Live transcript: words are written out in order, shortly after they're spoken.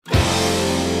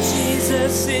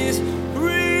Jesus is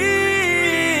real.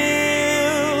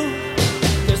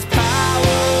 There's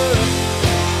power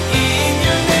in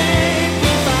your name. We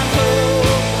find hope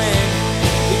when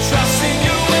we trust in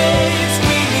your ways.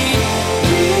 We need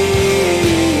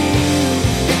real.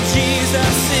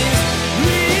 Jesus is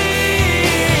real.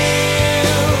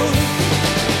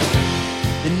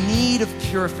 The need of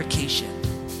purification.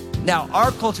 Now,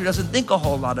 our culture doesn't think a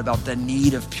whole lot about the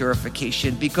need of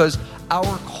purification because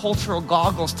our cultural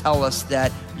goggles tell us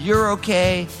that you're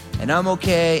okay and I'm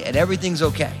okay and everything's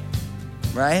okay,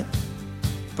 right?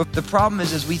 But the problem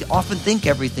is we often think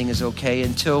everything is okay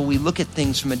until we look at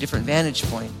things from a different vantage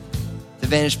point, the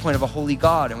vantage point of a holy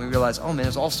God, and we realize, oh man,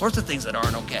 there's all sorts of things that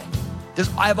aren't okay.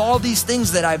 I have all these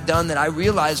things that I've done that I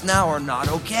realize now are not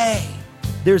okay.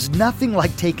 There's nothing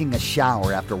like taking a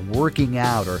shower after working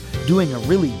out or doing a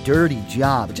really dirty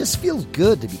job. It just feels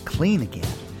good to be clean again.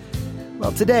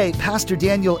 Well, today, Pastor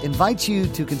Daniel invites you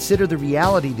to consider the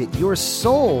reality that your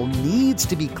soul needs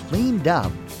to be cleaned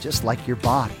up just like your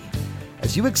body.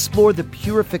 As you explore the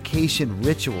purification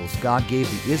rituals God gave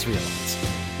the Israelites,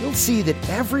 you'll see that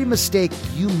every mistake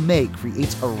you make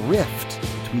creates a rift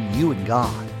between you and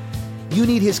God. You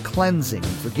need His cleansing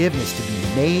and forgiveness to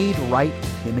be made right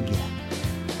with Him again.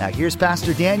 Now here's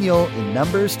Pastor Daniel in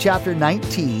Numbers chapter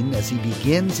 19 as he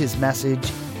begins his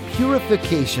message,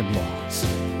 Purification Laws.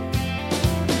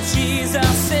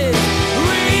 Jesus is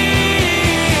real.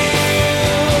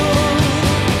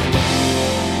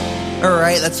 All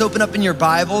right, let's open up in your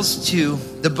Bibles to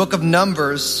the book of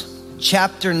Numbers,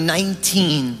 chapter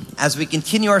 19, as we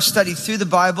continue our study through the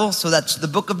Bible. So that's the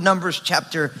book of Numbers,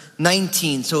 chapter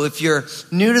 19. So if you're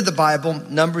new to the Bible,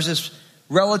 Numbers is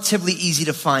relatively easy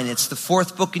to find. It's the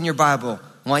fourth book in your Bible.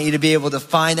 I want you to be able to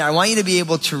find that. I want you to be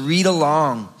able to read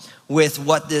along with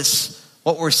what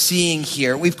we're seeing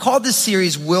here. We've called this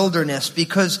series Wilderness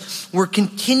because we're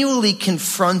continually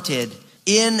confronted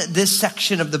in this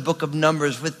section of the book of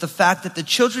Numbers with the fact that the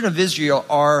children of Israel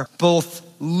are both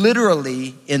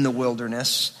literally in the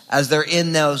wilderness, as they're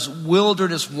in those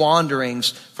wilderness wanderings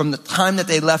from the time that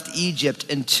they left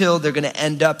Egypt until they're going to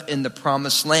end up in the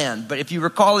promised land. But if you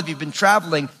recall, if you've been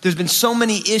traveling, there's been so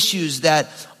many issues that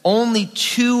only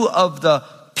two of the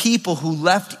people who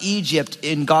left Egypt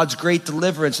in God's great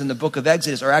deliverance in the book of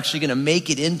Exodus are actually going to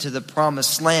make it into the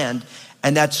promised land,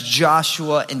 and that's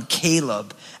Joshua and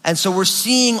Caleb. And so we're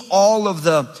seeing all of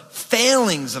the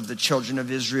failings of the children of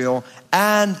Israel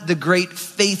and the great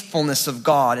faithfulness of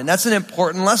God. And that's an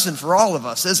important lesson for all of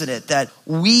us, isn't it? That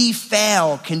we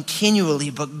fail continually,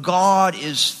 but God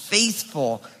is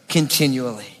faithful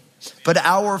continually. But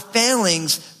our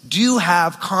failings do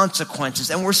have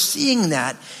consequences, and we're seeing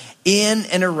that in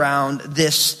and around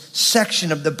this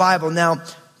section of the Bible. Now,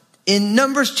 in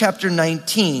Numbers chapter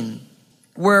 19,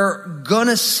 we're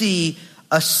gonna see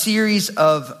a series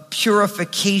of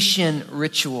purification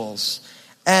rituals.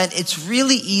 And it's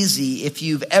really easy, if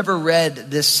you've ever read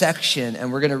this section,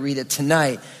 and we're going to read it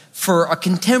tonight, for a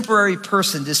contemporary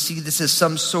person to see this as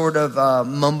some sort of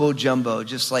mumbo jumbo,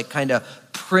 just like kind of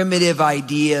primitive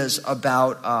ideas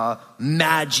about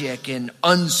magic and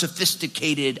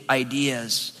unsophisticated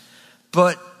ideas.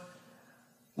 But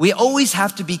we always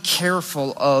have to be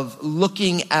careful of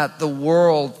looking at the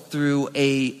world through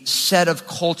a set of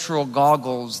cultural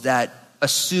goggles that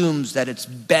assumes that it's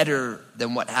better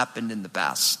than what happened in the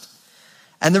past.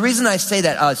 And the reason I say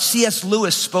that, C.S.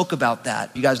 Lewis spoke about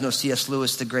that. You guys know C.S.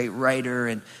 Lewis, the great writer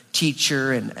and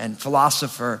teacher and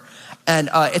philosopher. And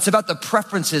it's about the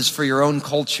preferences for your own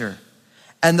culture.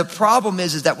 And the problem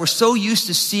is that we're so used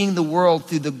to seeing the world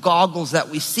through the goggles that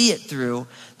we see it through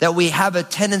that we have a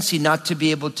tendency not to be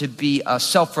able to be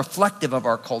self-reflective of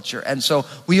our culture. And so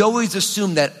we always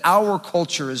assume that our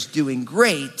culture is doing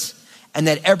great and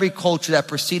that every culture that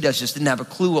preceded us just didn't have a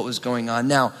clue what was going on.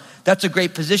 Now, that's a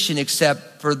great position,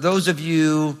 except for those of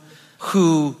you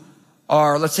who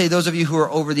are, let's say those of you who are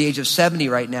over the age of 70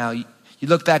 right now, you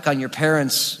look back on your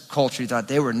parents' culture, you thought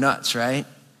they were nuts, right?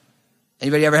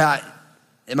 Anybody ever had...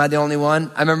 Am I the only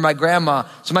one? I remember my grandma.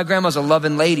 So my grandma's a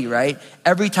loving lady, right?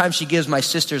 Every time she gives my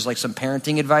sisters like some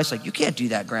parenting advice, like, you can't do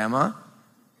that, Grandma.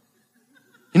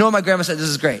 You know what my grandma said? This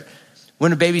is great.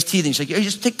 When a baby's teething, she's like, hey,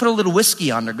 just put a little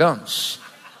whiskey on their gums.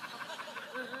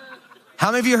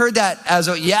 How many of you heard that as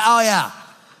a, yeah.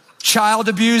 Child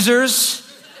abusers,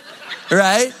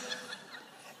 right?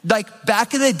 Like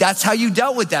back in the day, that's how you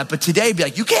dealt with that. But today, be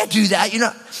like, you can't do that. You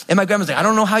know. And my grandma's like, I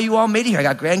don't know how you all made it here. I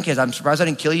got grandkids. I'm surprised I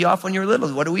didn't kill you off when you were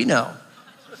little. What do we know?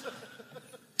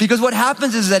 Because what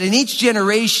happens is that in each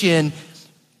generation,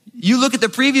 You look at the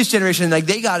previous generation, like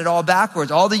they got it all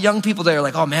backwards. All the young people there are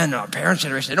like, oh man, our parents'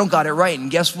 generation, they don't got it right.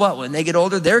 And guess what? When they get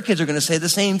older, their kids are going to say the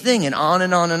same thing, and on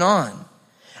and on and on.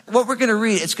 What we're going to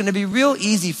read, it's going to be real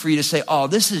easy for you to say, oh,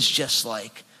 this is just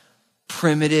like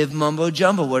primitive mumbo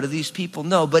jumbo. What do these people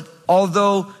know? But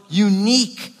although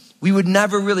unique, we would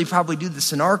never really probably do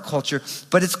this in our culture,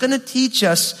 but it's going to teach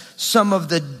us some of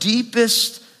the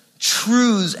deepest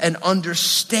truths and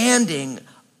understanding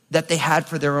that they had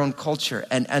for their own culture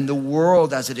and the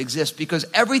world as it exists, because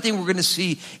everything we're going to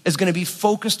see is going to be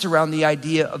focused around the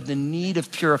idea of the need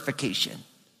of purification.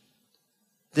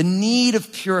 The need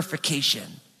of purification.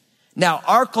 Now,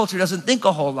 our culture doesn't think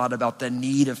a whole lot about the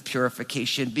need of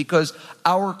purification because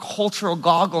our cultural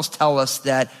goggles tell us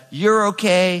that you're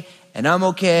okay and I'm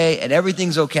okay and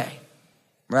everything's okay,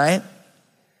 right?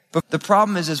 But the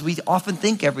problem is we often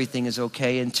think everything is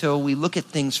okay until we look at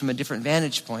things from a different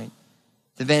vantage point,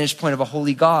 the vantage point of a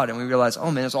holy God, and we realize, oh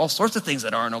man, there's all sorts of things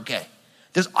that aren't okay.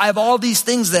 I have all these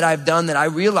things that I've done that I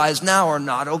realize now are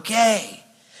not okay.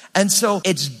 And so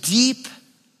it's deep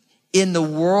in the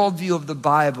worldview of the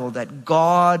Bible that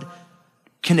God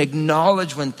can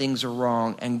acknowledge when things are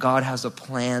wrong and God has a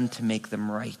plan to make them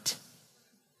right.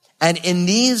 And in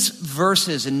these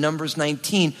verses in Numbers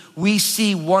 19, we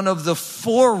see one of the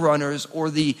forerunners or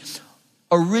the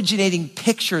originating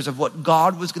pictures of what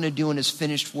God was going to do in his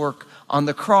finished work on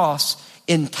the cross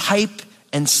in type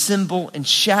and symbol and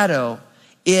shadow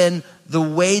in the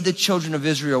way the children of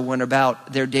Israel went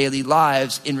about their daily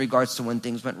lives in regards to when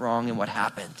things went wrong and what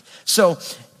happened. So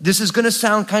this is going to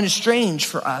sound kind of strange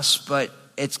for us, but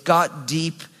it's got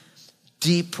deep,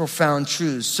 profound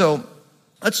truths. So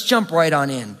let's jump right on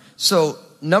in. So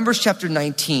Numbers chapter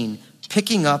 19,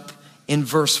 picking up in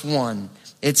verse 1,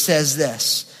 it says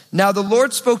this: Now the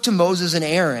Lord spoke to Moses and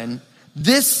Aaron,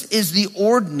 this is the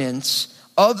ordinance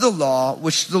of the law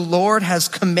which the Lord has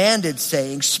commanded,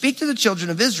 saying, speak to the children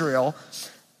of Israel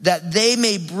that they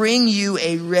may bring you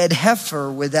a red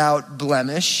heifer without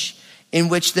blemish, in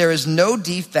which there is no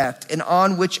defect and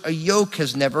on which a yoke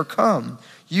has never come.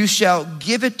 You shall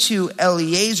give it to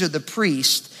Eleazar the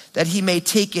priest, that he may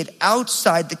take it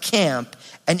outside the camp,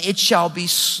 and it shall be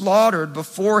slaughtered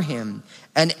before him.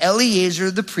 And Eleazar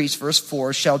the priest, verse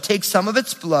 4, shall take some of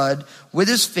its blood with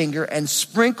his finger and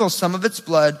sprinkle some of its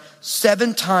blood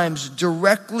 7 times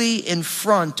directly in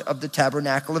front of the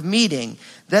tabernacle of meeting.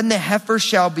 Then the heifer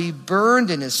shall be burned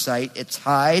in his sight. Its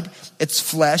hide, its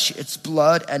flesh, its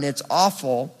blood, and its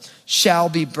offal shall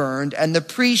be burned. And the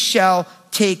priest shall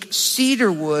take cedar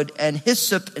wood and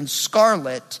hyssop and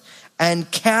scarlet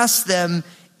and cast them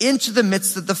into the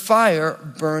midst of the fire,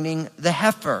 burning the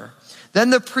heifer. Then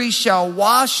the priest shall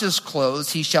wash his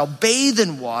clothes, he shall bathe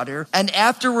in water, and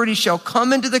afterward he shall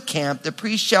come into the camp. The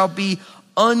priest shall be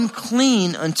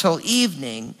unclean until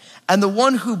evening, and the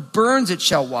one who burns it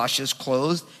shall wash his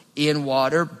clothes in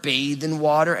water, bathe in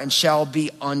water, and shall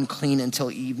be unclean until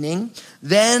evening.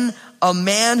 Then a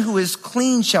man who is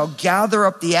clean shall gather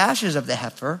up the ashes of the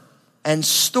heifer and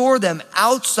store them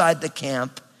outside the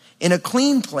camp in a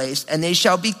clean place, and they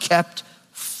shall be kept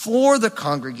for the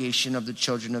congregation of the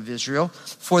children of Israel,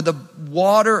 for the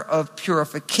water of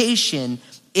purification.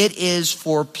 It is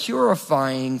for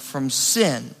purifying from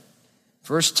sin.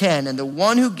 Verse 10, and the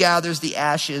one who gathers the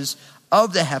ashes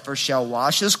of the heifer shall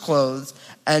wash his clothes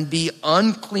and be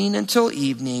unclean until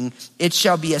evening. It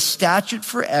shall be a statute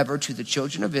forever to the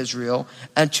children of Israel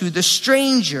and to the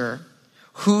stranger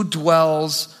who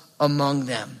dwells among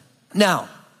them. Now,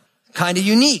 kind of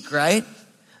unique, right?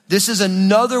 This is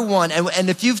another one, and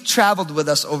if you've traveled with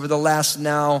us over the last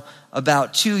now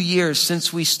about 2 years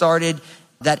since we started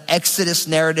that Exodus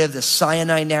narrative, the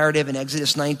Sinai narrative in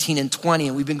Exodus 19 and 20,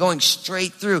 and we've been going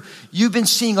straight through, you've been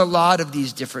seeing a lot of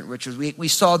these different rituals. We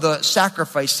saw the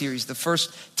sacrifice series, the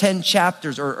first 10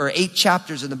 chapters or 8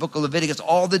 chapters in the book of Leviticus,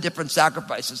 all the different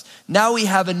sacrifices. Now we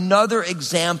have another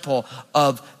example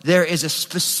of there is a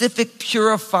specific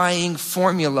purifying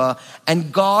formula,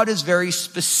 and God is very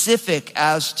specific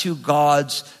as to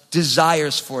God's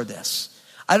desires for this.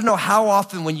 I don't know how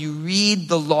often when you read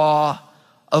the law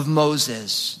of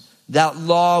Moses, that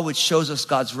law which shows us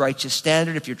God's righteous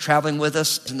standard. If you're traveling with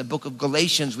us in the book of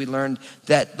Galatians, we learned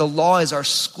that the law is our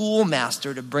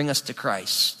schoolmaster to bring us to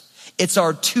Christ. It's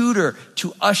our tutor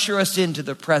to usher us into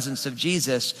the presence of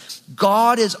Jesus.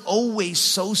 God is always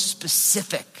so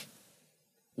specific.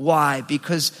 Why?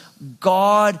 Because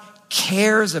God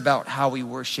cares about how we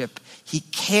worship. He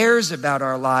cares about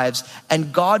our lives,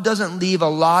 and God doesn't leave a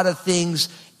lot of things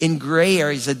in gray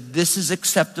areas that this is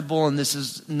acceptable and this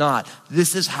is not.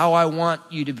 This is how I want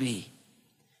you to be.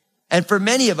 And for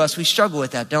many of us, we struggle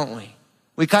with that, don't we?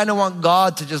 We kind of want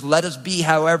God to just let us be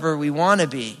however we want to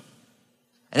be.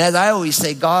 And as I always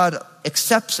say, God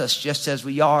accepts us just as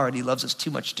we are, and he loves us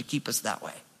too much to keep us that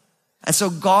way. And so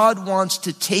God wants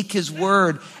to take his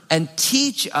word and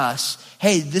teach us,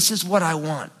 hey, this is what I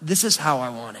want. This is how I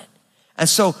want it. And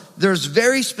so there's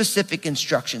very specific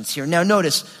instructions here. Now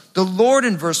notice, the Lord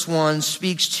in verse 1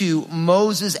 speaks to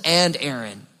Moses and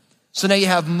Aaron. So now you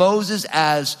have Moses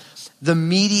as the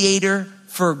mediator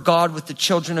for God with the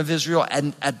children of Israel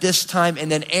and at this time, and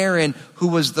then Aaron, who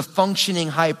was the functioning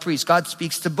high priest. God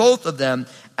speaks to both of them,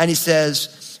 and he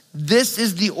says, this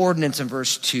is the ordinance in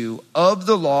verse 2 of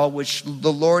the law which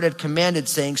the Lord had commanded,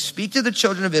 saying, speak to the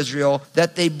children of Israel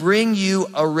that they bring you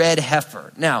a red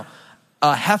heifer. Now,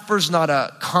 heifer's not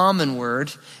a common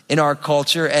word in our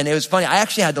culture, and it was funny. I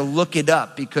actually had to look it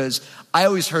up because I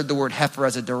always heard the word heifer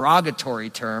as a derogatory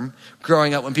term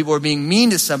growing up when people were being mean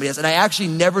to somebody else, and I actually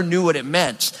never knew what it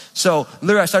meant. So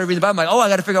literally I started reading the Bible, I'm like, I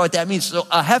got to figure out what that means. So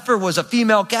a heifer was a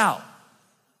female cow.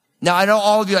 Now I know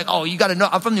all of you are like, you got to know,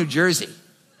 I'm from New Jersey.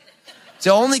 The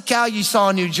only cow you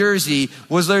saw in New Jersey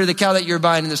was literally the cow that you're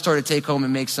buying in the store to take home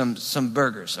and make some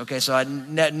burgers. Okay, so I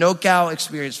had no cow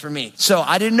experience for me. So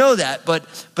I didn't know that, but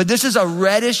this is a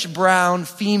reddish brown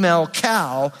female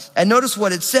cow. And notice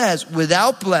what it says,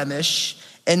 without blemish,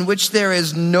 in which there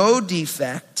is no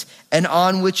defect, and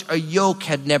on which a yoke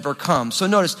had never come. So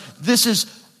notice, this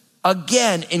is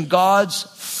again in God's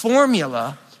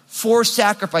formula for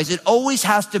sacrifice. It always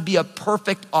has to be a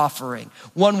perfect offering,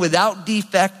 one without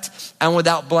defect and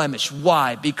without blemish.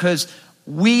 Why? Because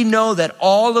we know that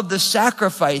all of the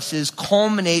sacrifices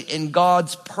culminate in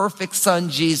God's perfect son,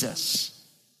 Jesus.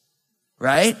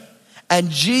 Right?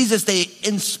 And Jesus, they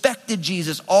inspected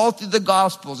Jesus all through the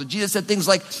Gospels. And Jesus said things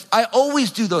like, I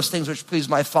always do those things which please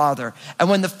my Father. And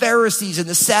when the Pharisees and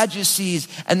the Sadducees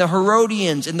and the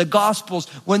Herodians in the Gospels,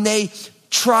 when they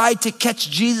tried to catch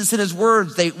Jesus in his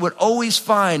words, they would always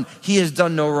find he has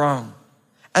done no wrong.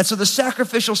 And so the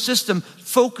sacrificial system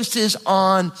focuses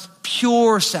on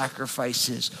pure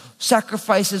sacrifices,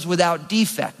 sacrifices without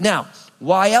defect. Now,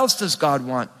 why else does God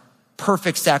want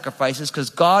perfect sacrifices? Because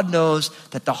God knows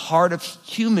that the heart of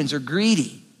humans are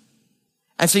greedy.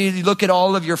 And so you look at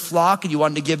all of your flock and you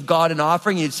wanted to give God an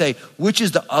offering, and you'd say, which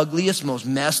is the ugliest, most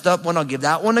messed up one? I'll give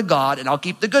that one to God and I'll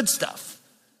keep the good stuff.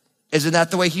 Isn't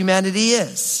that the way humanity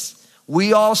is?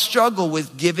 We all struggle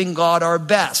with giving God our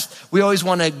best. We always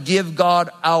want to give God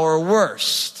our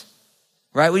worst,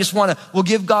 right? We'll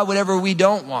give God whatever we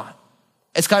don't want.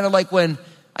 It's kind of like when,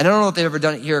 I don't know if they've ever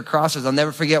done it here at Crossroads. I'll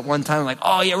never forget one time, like,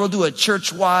 we'll do a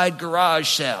church-wide garage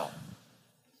sale.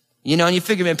 You know, and you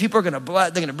figure, man, people are going to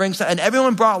they're going to bring stuff. And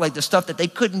everyone brought like the stuff that they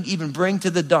couldn't even bring to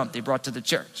the dump. They brought to the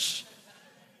church.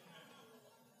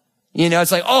 You know,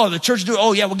 it's like, the church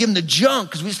we'll give them the junk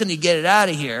because we're just going to get it out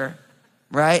of here,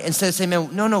 right? Instead of saying,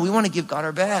 man, no, we want to give God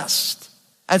our best.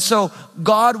 And so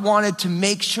God wanted to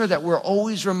make sure that we're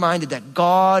always reminded that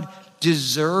God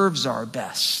deserves our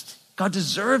best. God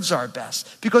deserves our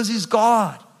best because he's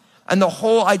God. And the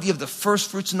whole idea of the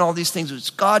first fruits and all these things is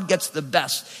God gets the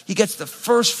best. He gets the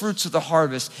first fruits of the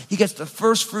harvest. He gets the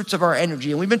first fruits of our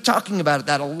energy. And we've been talking about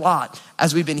that a lot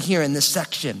as we've been here in this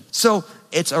section. So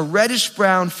it's a reddish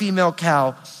brown female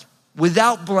cow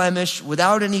without blemish,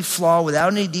 without any flaw,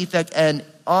 without any defect, and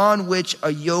on which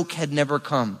a yoke had never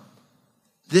come.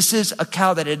 This is a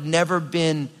cow that had never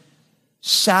been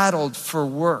saddled for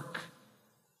work.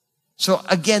 So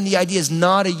again, the idea is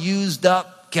not a used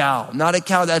up cow, not a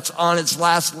cow that's on its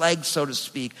last leg, so to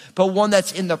speak, but one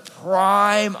that's in the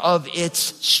prime of its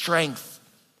strength.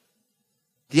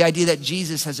 The idea that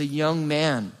Jesus, as a young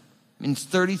man,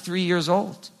 33 years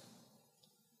old,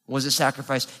 was a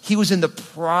sacrifice. He was in the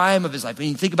prime of his life. When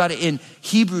you think about it in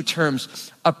Hebrew terms,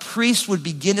 a priest would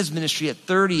begin his ministry at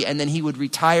 30 and then he would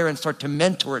retire and start to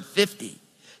mentor at 50.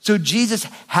 So Jesus,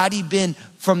 had he been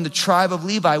from the tribe of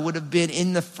Levi, would have been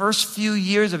in the first few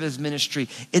years of his ministry,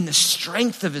 in the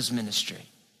strength of his ministry.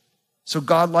 So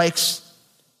God likes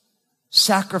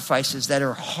sacrifices that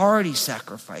are hearty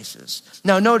sacrifices.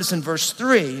 Now notice in verse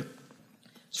 3,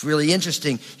 it's really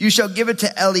interesting. You shall give it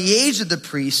to Eleazar the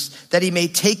priest, that he may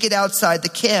take it outside the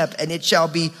camp, and it shall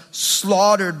be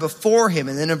slaughtered before him.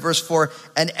 And then in verse 4,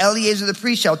 and Eleazar the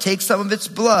priest shall take some of its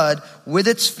blood with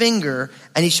its finger,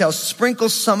 and he shall sprinkle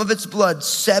some of its blood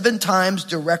 7 times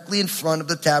directly in front of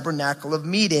the tabernacle of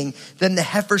meeting. Then the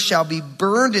heifer shall be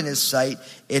burned in his sight.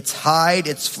 Its hide,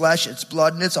 its flesh, its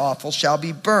blood, and its offal shall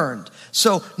be burned.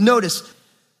 So notice,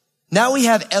 now we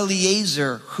have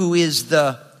Eleazar, who is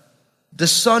the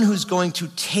son who's going to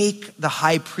take the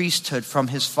high priesthood from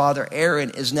his father Aaron,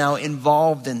 is now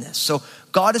involved in this. So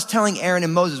God is telling Aaron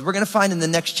and Moses, we're going to find in the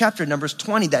next chapter, Numbers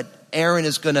 20, that Aaron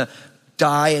is going to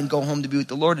die and go home to be with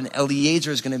the Lord, and Eleazar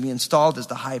is going to be installed as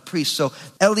the high priest. So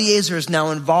Eleazar is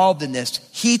now involved in this.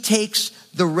 He takes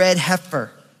the red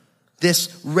heifer,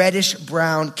 this reddish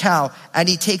brown cow, and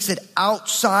he takes it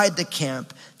outside the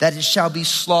camp that it shall be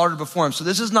slaughtered before him. So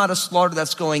this is not a slaughter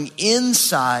that's going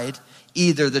inside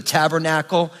either the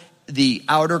tabernacle, the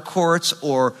outer courts,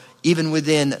 or even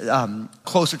within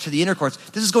closer to the inner courts.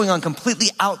 This is going on completely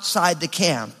outside the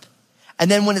camp. And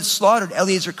then when it's slaughtered,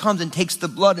 Eleazar comes and takes the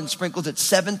blood and sprinkles it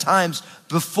 7 times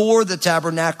before the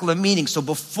tabernacle of meeting. So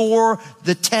before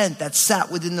the tent that sat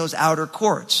within those outer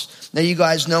courts. Now you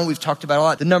guys know, we've talked about it a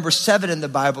lot. The number 7 in the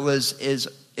Bible is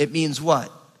it means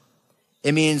what?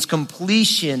 It means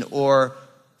completion or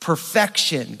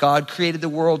perfection. God created the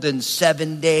world in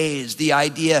 7 days. The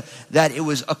idea that it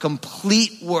was a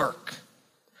complete work.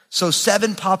 So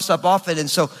 7 pops up often. And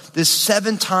so this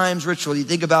 7 times ritual, you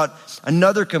think about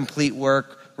another complete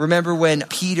work. Remember when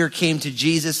Peter came to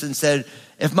Jesus and said,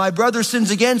 if my brother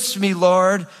sins against me,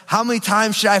 Lord, how many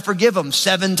times should I forgive him?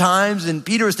 7 times? And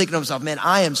Peter was thinking to himself, man,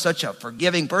 I am such a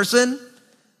forgiving person.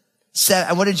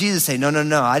 And what did Jesus say? No.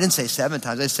 I didn't say 7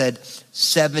 times. I said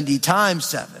 70 times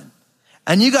 7.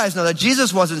 And you guys know that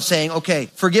Jesus wasn't saying, okay,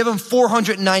 forgive him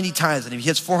 490 times. And if he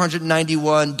hits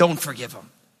 491, don't forgive him.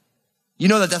 You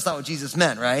know that that's not what Jesus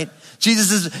meant, right?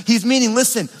 He's meaning,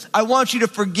 listen, I want you to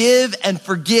forgive and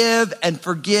forgive and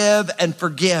forgive and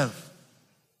forgive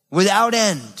without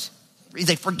end. He's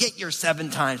like, forget your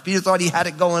 7 times. Peter thought he had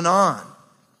it going on.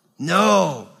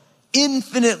 No,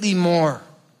 infinitely more.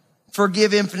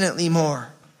 Forgive infinitely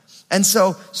more. And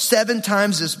so 7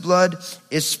 times this blood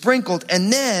is sprinkled.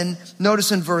 And then,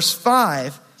 notice in verse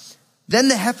 5, then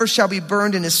the heifer shall be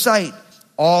burned in his sight.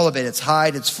 All of it, its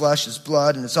hide, its flesh, its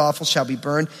blood, and its offal shall be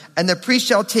burned. And the priest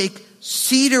shall take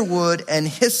cedar wood and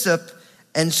hyssop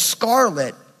and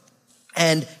scarlet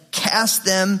and cast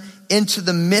them into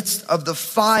the midst of the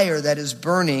fire that is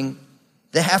burning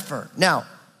the heifer. Now,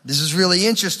 this is really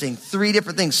interesting. 3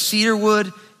 different things: cedar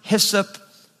wood, hyssop,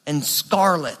 and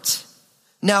scarlet.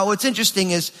 Now, what's interesting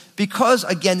is because,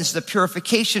 again, this is a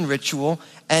purification ritual,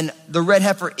 and the red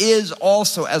heifer is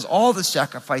also, as all the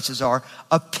sacrifices are,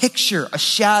 a picture, a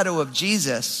shadow of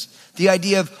Jesus. The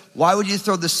idea of why would you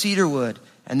throw the cedar wood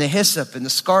and the hyssop and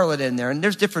the scarlet in there? And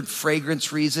there's different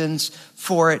fragrance reasons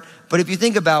for it. But if you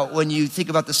think about, when you think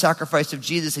about the sacrifice of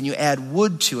Jesus and you add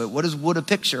wood to it, what is wood a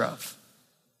picture of?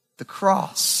 The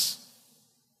cross,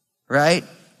 right?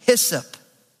 Hyssop.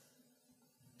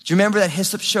 Do you remember that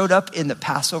hyssop showed up in the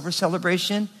Passover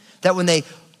celebration? That when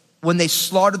they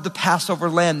slaughtered the Passover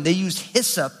lamb, they used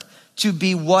hyssop to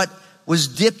be what was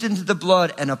dipped into the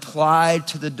blood and applied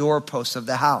to the doorposts of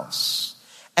the house.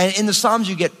 And in the Psalms,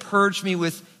 you get, purge me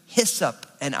with hyssop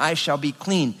and I shall be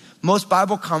clean. Most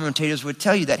Bible commentators would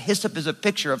tell you that hyssop is a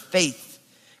picture of faith,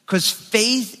 because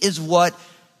faith is what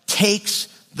takes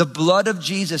the blood of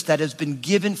Jesus that has been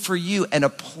given for you and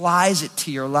applies it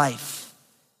to your life.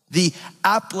 The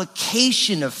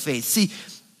application of faith. See,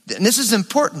 and this is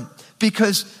important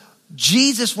because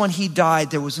Jesus, when he died,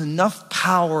 there was enough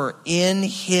power in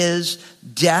his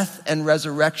death and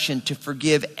resurrection to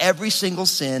forgive every single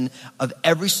sin of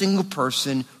every single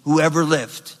person who ever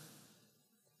lived.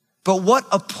 But what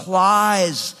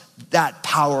applies that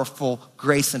powerful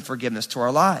grace and forgiveness to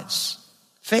our lives?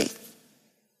 Faith.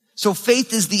 So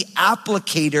faith is the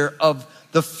applicator of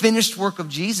the finished work of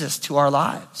Jesus to our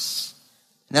lives.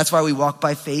 And that's why we walk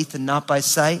by faith and not by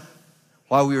sight.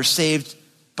 Why we were saved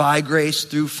by grace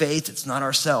through faith. It's not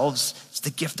ourselves. It's the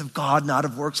gift of God, not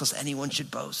of works, lest anyone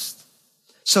should boast.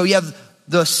 So you have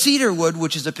the cedar wood,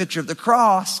 which is a picture of the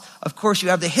cross. Of course, you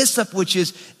have the hyssop, which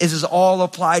is all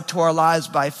applied to our lives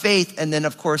by faith. And then,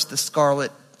 of course, the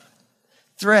scarlet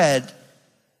thread.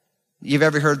 You've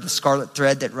ever heard the scarlet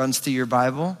thread that runs through your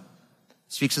Bible?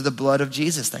 It speaks of the blood of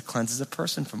Jesus that cleanses a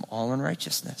person from all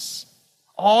unrighteousness.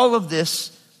 All of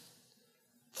this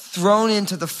thrown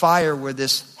into the fire where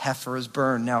this heifer is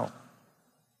burned. Now,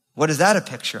 what is that a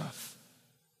picture of?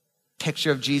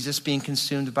 Picture of Jesus being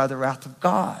consumed by the wrath of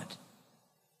God.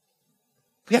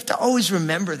 We have to always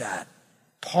remember that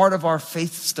part of our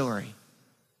faith story.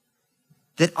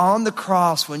 That on the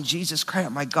cross, when Jesus cried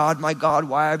out, my God,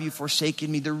 why have you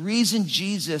forsaken me? The reason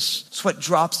Jesus sweat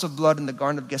drops of blood in the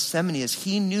Garden of Gethsemane is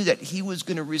he knew that he was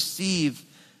going to receive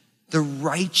the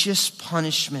righteous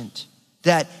punishment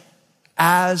that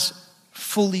as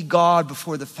fully God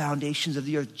before the foundations of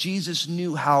the earth, Jesus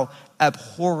knew how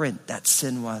abhorrent that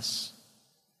sin was.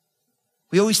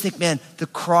 We always think, man, the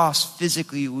cross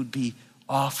physically would be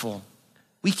awful.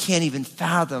 We can't even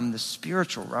fathom the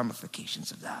spiritual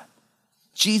ramifications of that.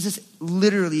 Jesus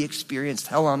literally experienced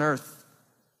hell on earth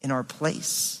in our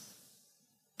place.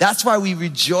 That's why we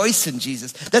rejoice in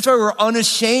Jesus. That's why we're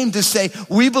unashamed to say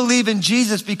we believe in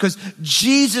Jesus, because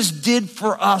Jesus did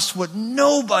for us what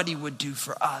nobody would do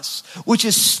for us, which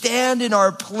is stand in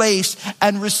our place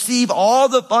and receive all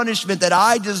the punishment that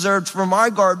I deserved for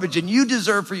my garbage and you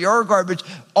deserve for your garbage,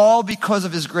 all because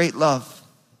of his great love.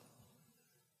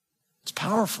 It's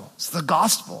powerful. It's the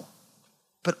gospel.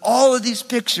 But all of these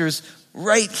pictures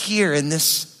right here in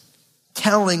this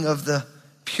telling of the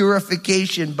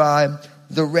purification by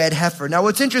the red heifer. Now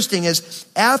what's interesting is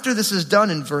after this is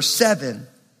done in verse 7,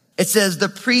 it says, the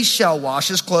priest shall wash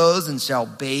his clothes and shall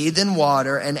bathe in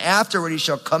water, and afterward he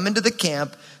shall come into the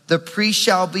camp. The priest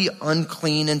shall be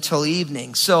unclean until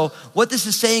evening. So what this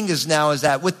is saying is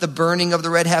that with the burning of the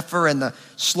red heifer and the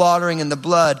slaughtering and the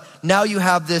blood, now you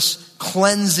have this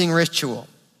cleansing ritual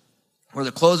where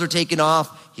the clothes are taken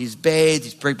off, he's bathed,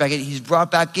 he's brought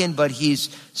back in, but he's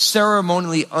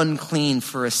ceremonially unclean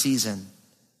for a season.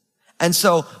 And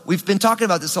so we've been talking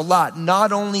about this a lot.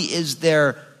 Not only is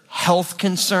there health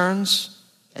concerns,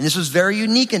 and this was very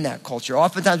unique in that culture.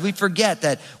 Oftentimes we forget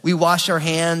that we wash our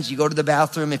hands. You go to the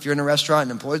bathroom if you're in a restaurant,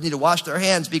 and employees need to wash their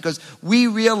hands because we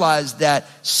realize that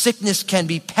sickness can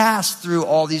be passed through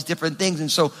all these different things.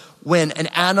 And so when an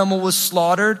animal was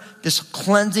slaughtered, this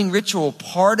cleansing ritual,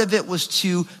 part of it was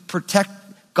to protect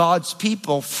God's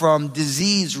people from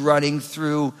disease running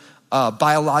through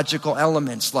biological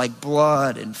elements like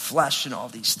blood and flesh and all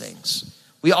these things.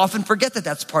 We often forget that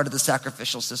that's part of the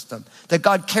sacrificial system, that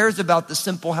God cares about the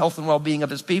simple health and well-being of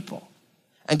his people.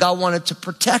 And God wanted to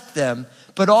protect them,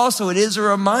 but also it is a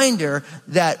reminder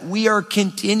that we are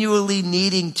continually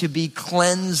needing to be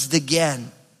cleansed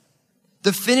again.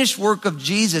 The finished work of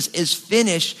Jesus is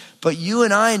finished, but you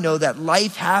and I know that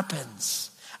life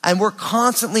happens. And we're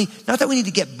constantly, not that we need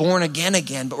to get born again,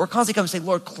 but we're constantly coming and say,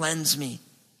 Lord, cleanse me.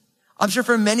 I'm sure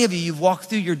for many of you, you've walked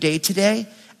through your day today,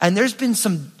 and there's been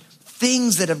some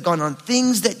things that have gone on,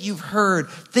 things that you've heard,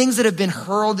 things that have been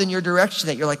hurled in your direction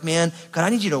that you're like, man, God, I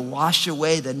need you to wash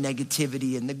away the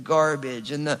negativity and the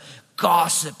garbage and the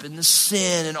gossip and the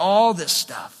sin and all this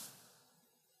stuff.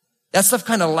 That stuff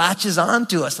kind of latches on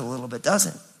to us a little bit,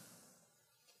 doesn't it?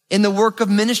 In the work of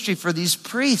ministry for these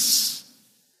priests,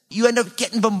 you end up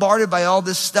getting bombarded by all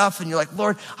this stuff and you're like,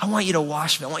 Lord, I want you to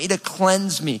wash me. I want you to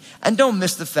cleanse me. And don't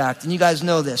miss the fact, and you guys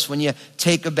know this, when you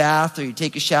take a bath or you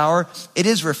take a shower, it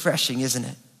is refreshing, isn't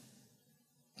it?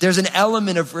 There's an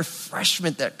element of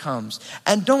refreshment that comes.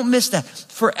 And don't miss that.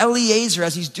 For Eliezer,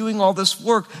 as he's doing all this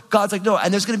work, God's like, no,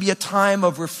 and there's going to be a time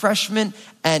of refreshment.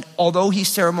 And although he's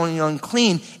ceremonially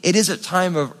unclean, it is a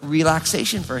time of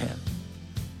relaxation for him.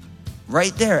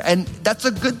 Right there. And that's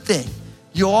a good thing.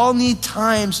 You all need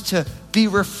times to be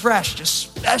refreshed,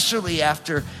 especially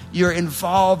after you're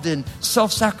involved in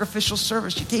self-sacrificial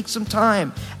service. You take some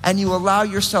time and you allow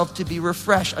yourself to be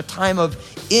refreshed, a time of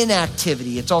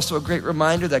inactivity. It's also a great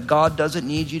reminder that God doesn't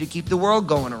need you to keep the world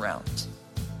going around.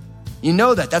 You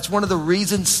know that. That's one of the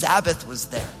reasons Sabbath was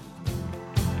there.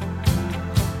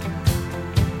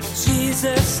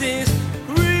 Jesus is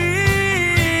real.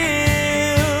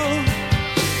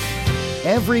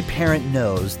 Every parent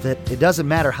knows that it doesn't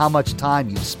matter how much time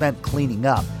you've spent cleaning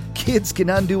up. Kids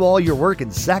can undo all your work in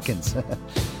seconds.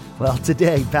 Well,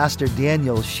 today, Pastor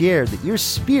Daniel shared that your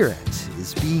spirit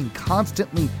is being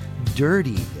constantly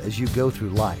dirtied as you go through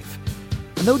life.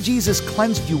 And though Jesus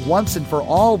cleansed you once and for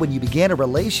all when you began a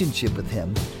relationship with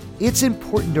him, it's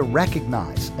important to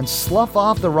recognize and slough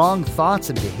off the wrong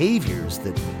thoughts and behaviors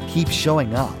that keep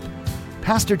showing up.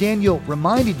 Pastor Daniel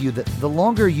reminded you that the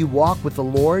longer you walk with the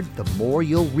Lord, the more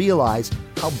you'll realize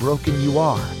how broken you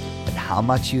are and how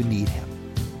much you need him.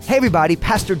 Hey everybody,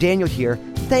 Pastor Daniel here.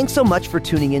 Thanks so much for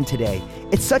tuning in today.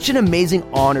 It's such an amazing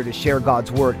honor to share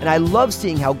God's word, and I love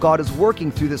seeing how God is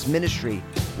working through this ministry.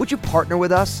 Would you partner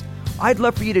with us? I'd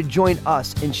love for you to join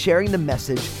us in sharing the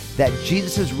message that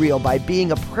Jesus is real by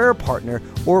being a prayer partner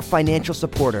or financial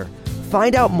supporter.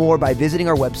 Find out more by visiting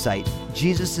our website,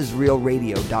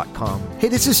 JesusIsRealRadio.com. Hey,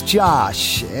 this is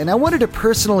Josh, and I wanted to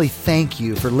personally thank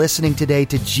you for listening today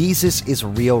to Jesus is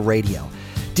Real Radio.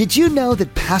 Did you know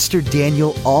that Pastor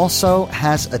Daniel also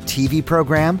has a TV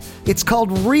program? It's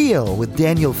called Real with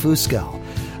Daniel Fusco.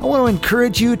 I want to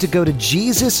encourage you to go to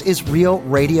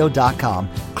JesusIsRealRadio.com,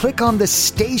 click on the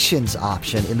Stations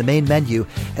option in the main menu,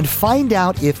 and find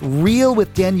out if Real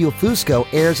with Daniel Fusco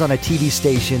airs on a TV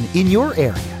station in your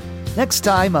area. Next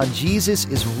time on Jesus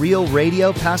is Real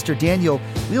Radio, Pastor Daniel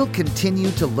will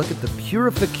continue to look at the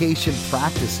purification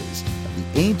practices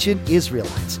of the ancient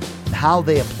Israelites and how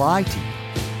they apply to you.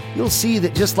 You'll see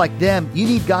that just like them, you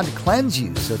need God to cleanse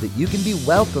you so that you can be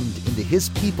welcomed into his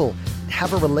people and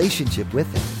have a relationship with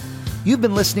him. You've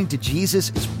been listening to Jesus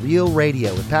is Real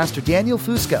Radio with Pastor Daniel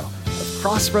Fusco of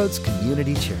Crossroads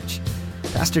Community Church.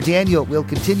 Pastor Daniel will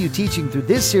continue teaching through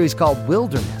this series called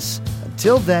Wilderness.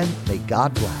 Until then, may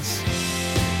God bless.